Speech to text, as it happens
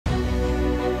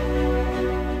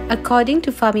According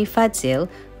to Fahmi Fadzil,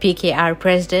 PKR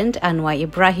President Anwar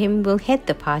Ibrahim will head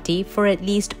the party for at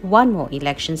least one more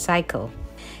election cycle.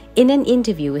 In an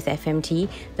interview with FMT,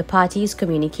 the party's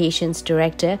communications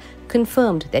director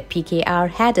confirmed that PKR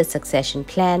had a succession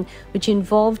plan which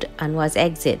involved Anwar's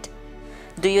exit.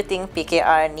 Do you think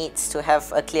PKR needs to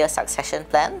have a clear succession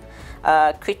plan?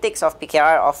 Critics of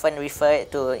PKR often refer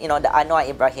to, the Anwar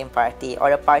Ibrahim party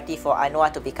or a party for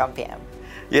Anwar to become PM.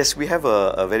 Yes, we have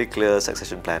a very clear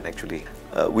succession plan actually.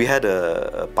 We had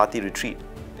a party retreat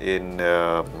in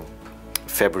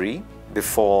February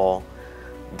before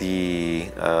the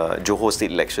Johor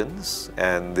state elections,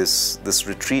 and this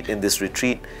retreat,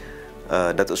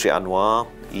 Datuk Sri Anwar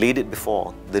laid it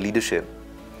before the leadership.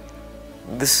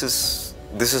 This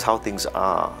is how things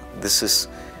are. This is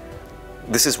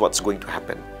what's going to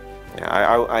happen.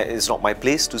 It's not my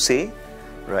place to say,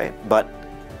 right? But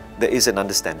there is an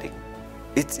understanding.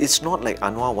 It's not like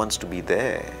Anwar wants to be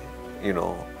there,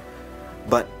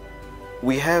 But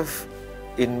we have,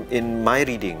 in my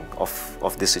reading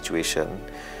of this situation,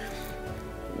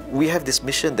 we have this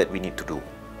mission that we need to do.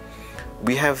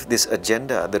 We have this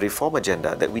agenda, the reform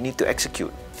agenda, that we need to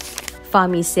execute.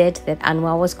 Fahmi said that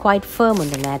Anwar was quite firm on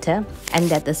the matter and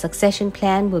that the succession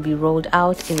plan will be rolled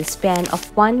out in the span of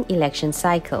one election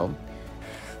cycle.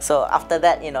 So after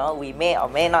that, we may or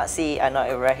may not see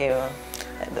Anwar Ibrahim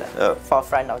at the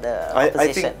forefront of the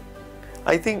opposition.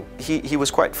 I think he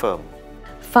was quite firm.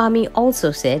 Fahmi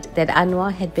also said that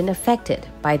Anwar had been affected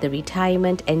by the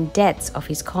retirement and deaths of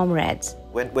his comrades.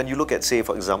 When you look at, say,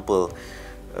 for example,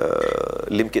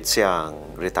 Lim Kit Siang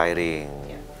retiring,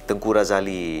 Tengku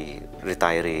Razali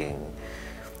retiring,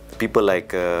 people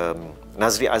like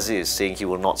Nazri Aziz saying he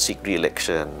will not seek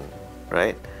re-election,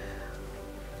 right?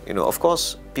 Of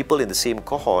course, people in the same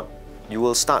cohort, you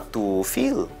will start to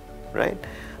feel, right?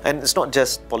 And it's not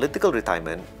just political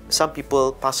retirement. Some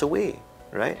people pass away,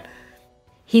 right?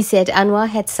 He said Anwar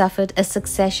had suffered a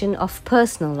succession of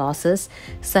personal losses,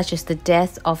 such as the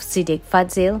death of Siddiq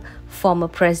Fadzil, former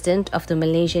president of the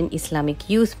Malaysian Islamic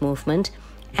Youth Movement,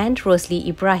 and Rosli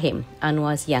Ibrahim,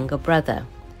 Anwar's younger brother.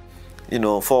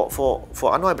 For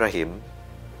Anwar Ibrahim,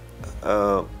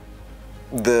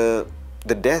 the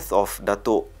death of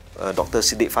Datuk Dr.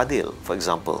 Siddiq Fadzil, for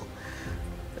example,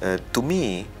 to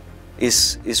me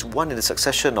is one in a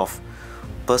succession of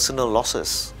personal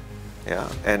losses,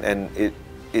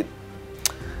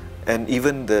 and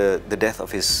even the death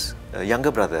of his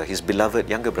younger brother, his beloved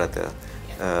younger brother,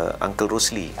 Uncle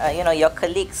Rosli. Your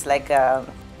colleagues like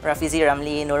Rafizi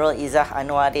Ramli, Nurul Izzah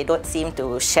Anwar, they don't seem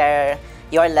to share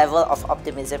your level of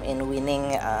optimism in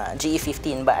winning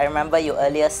GE15. But I remember you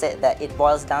earlier said that it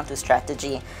boils down to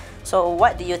strategy. So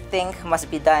what do you think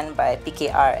must be done by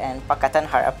PKR and Pakatan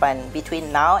Harapan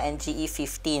between now and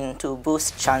GE15 to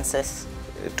boost chances?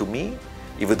 To me,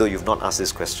 even though you've not asked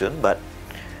this question, but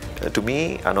to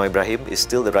me, Anwar Ibrahim is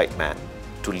still the right man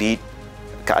to lead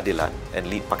keadilan and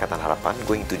lead Pakatan Harapan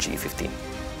going into GE15.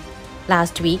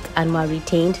 Last week, Anwar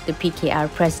retained the PKR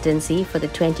presidency for the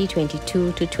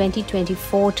 2022 to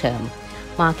 2024 term,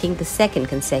 marking the second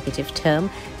consecutive term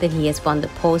that he has won the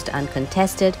post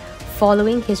uncontested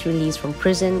following his release from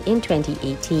prison in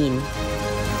 2018.